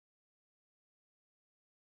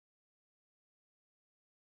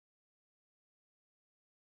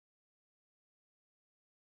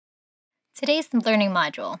Today's learning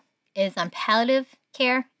module is on palliative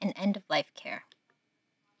care and end-of-life care.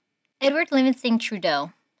 Edward Livingston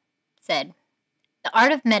Trudeau said, "The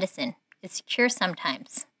art of medicine is to cure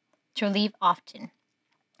sometimes, to relieve often,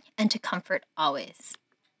 and to comfort always."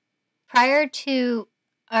 Prior to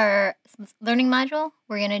our learning module,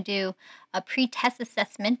 we're going to do a pre-test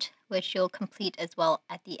assessment, which you'll complete as well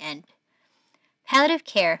at the end. Palliative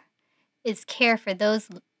care is care for those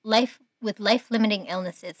with life-limiting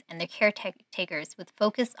illnesses and their caretakers with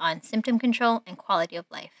focus on symptom control and quality of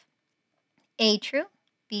life. A, true.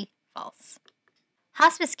 B, false.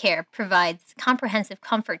 Hospice care provides comprehensive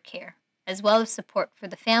comfort care as well as support for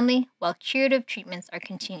the family while curative treatments are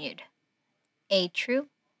continued. A, true.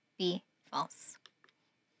 B, false.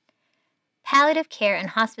 Palliative care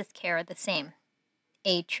and hospice care are the same.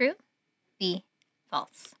 A, true. B,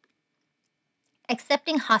 false.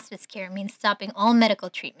 Accepting hospice care means stopping all medical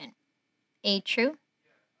treatment. A, true.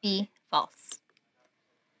 B, false.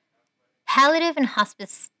 Palliative and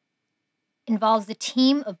hospice involves a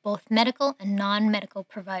team of both medical and non-medical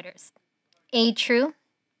providers. A, true.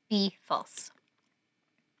 B, false.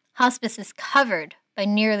 Hospice is covered by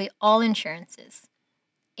nearly all insurances.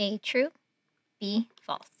 A, true. B,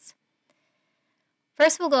 false.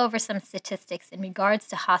 First, we'll go over some statistics in regards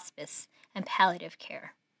to hospice and palliative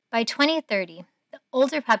care. By 2030, the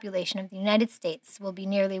older population of the United States will be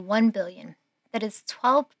nearly 1 billion. That is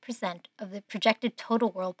 12% of the projected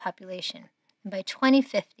total world population. And by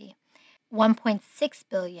 2050, 1.6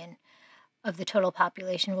 billion of the total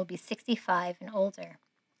population will be 65 and older.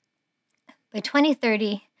 By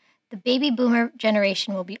 2030, the baby boomer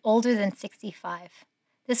generation will be older than 65.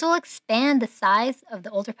 This will expand the size of the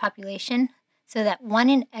older population so that 1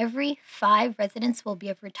 in every 5 residents will be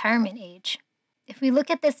of retirement age. If we look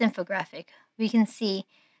at this infographic, we can see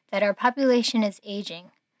that our population is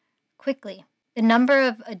aging quickly. The number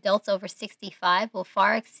of adults over 65 will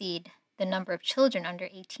far exceed the number of children under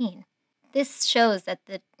 18. This shows that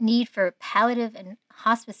the need for palliative and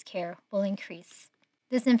hospice care will increase.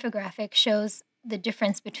 This infographic shows the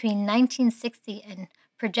difference between 1960 and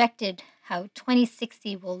projected how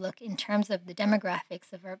 2060 will look in terms of the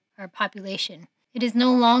demographics of our population. It is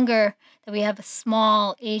no longer that we have a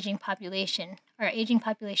small aging population. Our aging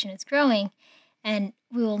population is growing, and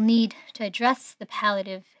we will need to address the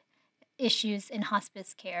palliative issues in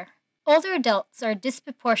hospice care. Older adults are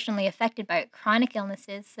disproportionately affected by chronic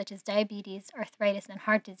illnesses such as diabetes, arthritis, and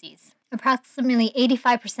heart disease. Approximately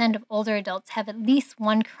 85% of older adults have at least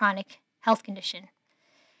one chronic health condition,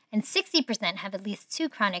 and 60% have at least 2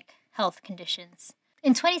 chronic health conditions.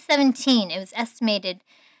 In 2017, it was estimated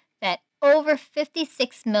that over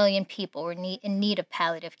 56 million people were in need of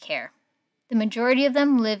palliative care. The majority of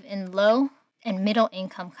them live in low and middle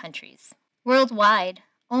income countries. Worldwide,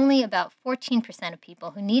 only about 14% of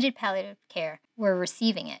people who needed palliative care were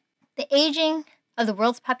receiving it. The aging of the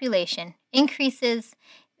world's population, increases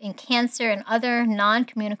in cancer and other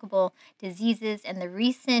non-communicable diseases, and the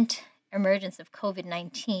recent emergence of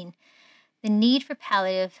COVID-19, the need for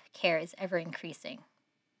palliative care is ever increasing.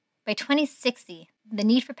 By 2060, the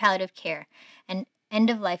need for palliative care and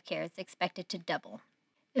end-of-life care is expected to double.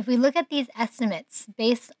 If we look at these estimates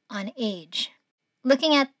based on age,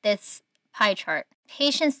 looking at this pie chart,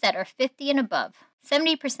 patients that are 50 and above,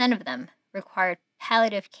 70% of them require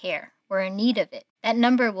palliative care or are in need of it. That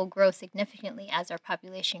number will grow significantly as our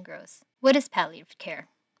population grows. What is palliative care?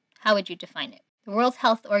 How would you define it? The World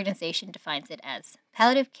Health Organization defines it as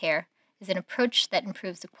palliative care is an approach that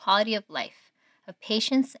improves the quality of life of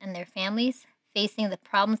patients and their families facing the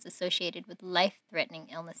problems associated with life-threatening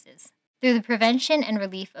illnesses through the prevention and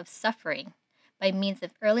relief of suffering by means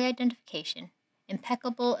of early identification,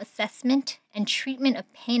 impeccable assessment, and treatment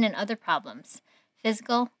of pain and other problems,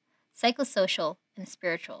 physical, psychosocial, and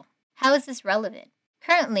spiritual. How is this relevant?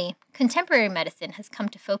 Currently, contemporary medicine has come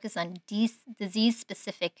to focus on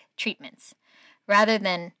disease-specific treatments rather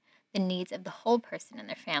than the needs of the whole person and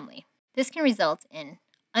their family. This can result in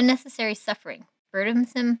unnecessary suffering,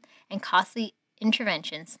 burdensome and costly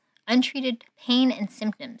interventions, untreated pain and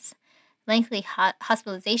symptoms, lengthy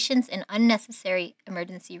hospitalizations, and unnecessary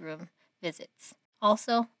emergency room visits.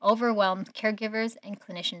 Also, overwhelmed caregivers and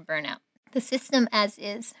clinician burnout. The system as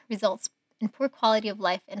is results in poor quality of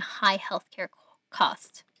life and high healthcare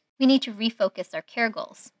cost. We need to refocus our care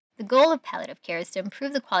goals. The goal of palliative care is to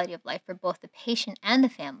improve the quality of life for both the patient and the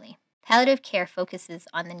family. Palliative care focuses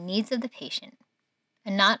on the needs of the patient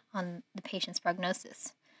and not on the patient's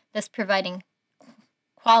prognosis, thus providing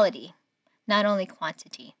quality, not only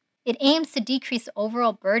quantity. It aims to decrease the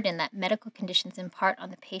overall burden that medical conditions impart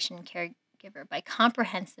on the patient and caregiver by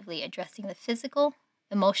comprehensively addressing the physical,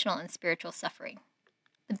 emotional, and spiritual suffering.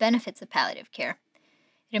 The benefits of palliative care.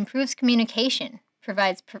 It improves communication,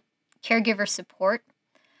 provides caregiver support,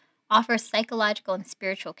 offers psychological and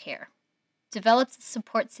spiritual care, develops a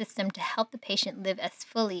support system to help the patient live as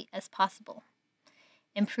fully as possible,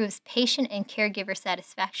 improves patient and caregiver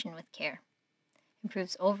satisfaction with care,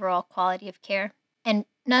 improves overall quality of care, and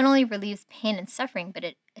not only relieves pain and suffering, but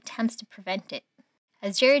it attempts to prevent it.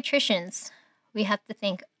 As geriatricians, we have to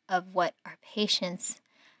think of what our patients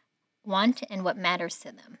want and what matters to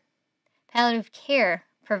them. Palliative care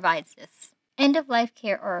provides this. End-of-life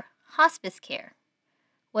care or hospice care.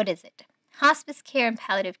 What is it? Hospice care and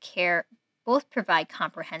palliative care both provide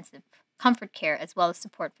comprehensive comfort care as well as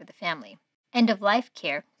support for the family. End-of-life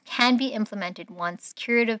care can be implemented once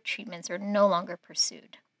curative treatments are no longer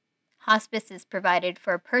pursued. Hospice is provided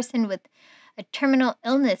for a person with a terminal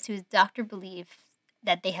illness whose doctor believes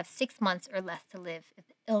that they have 6 months or less to live if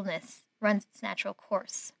the illness runs its natural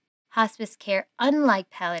course. Hospice care, unlike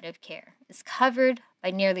palliative care, is covered by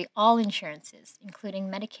nearly all insurances, including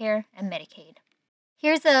Medicare and Medicaid.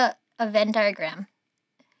 Here's a Venn diagram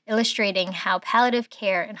illustrating how palliative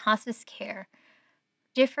care and hospice care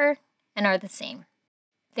differ and are the same.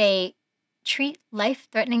 They treat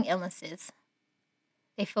life-threatening illnesses.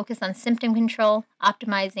 They focus on symptom control,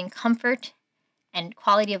 optimizing comfort and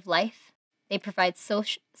quality of life. They provide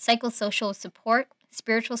psychosocial support,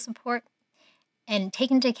 spiritual support, and take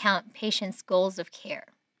into account patients' goals of care.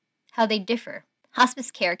 How they differ. Hospice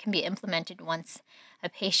care can be implemented once a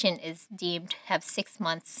patient is deemed to have 6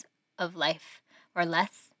 months of life or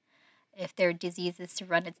less, if their disease is to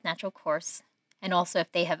run its natural course, and also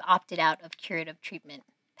if they have opted out of curative treatment.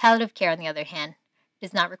 Palliative care, on the other hand,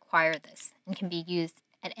 does not require this and can be used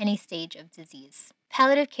at any stage of disease.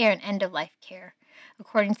 Palliative care and end-of-life care,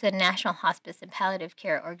 according to the National Hospice and Palliative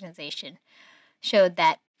Care Organization, showed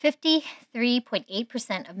that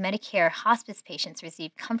 53.8% of Medicare hospice patients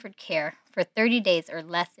received comfort care for 30 days or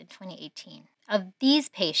less in 2018. Of these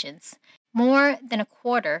patients, more than a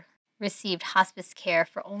quarter received hospice care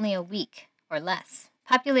for only a week or less.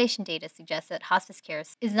 Population data suggests that hospice care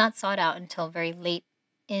is not sought out until very late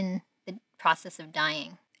in the process of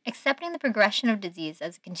dying. Accepting the progression of disease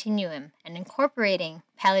as a continuum and incorporating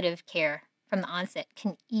palliative care from the onset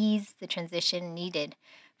can ease the transition needed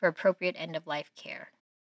for appropriate end-of-life care.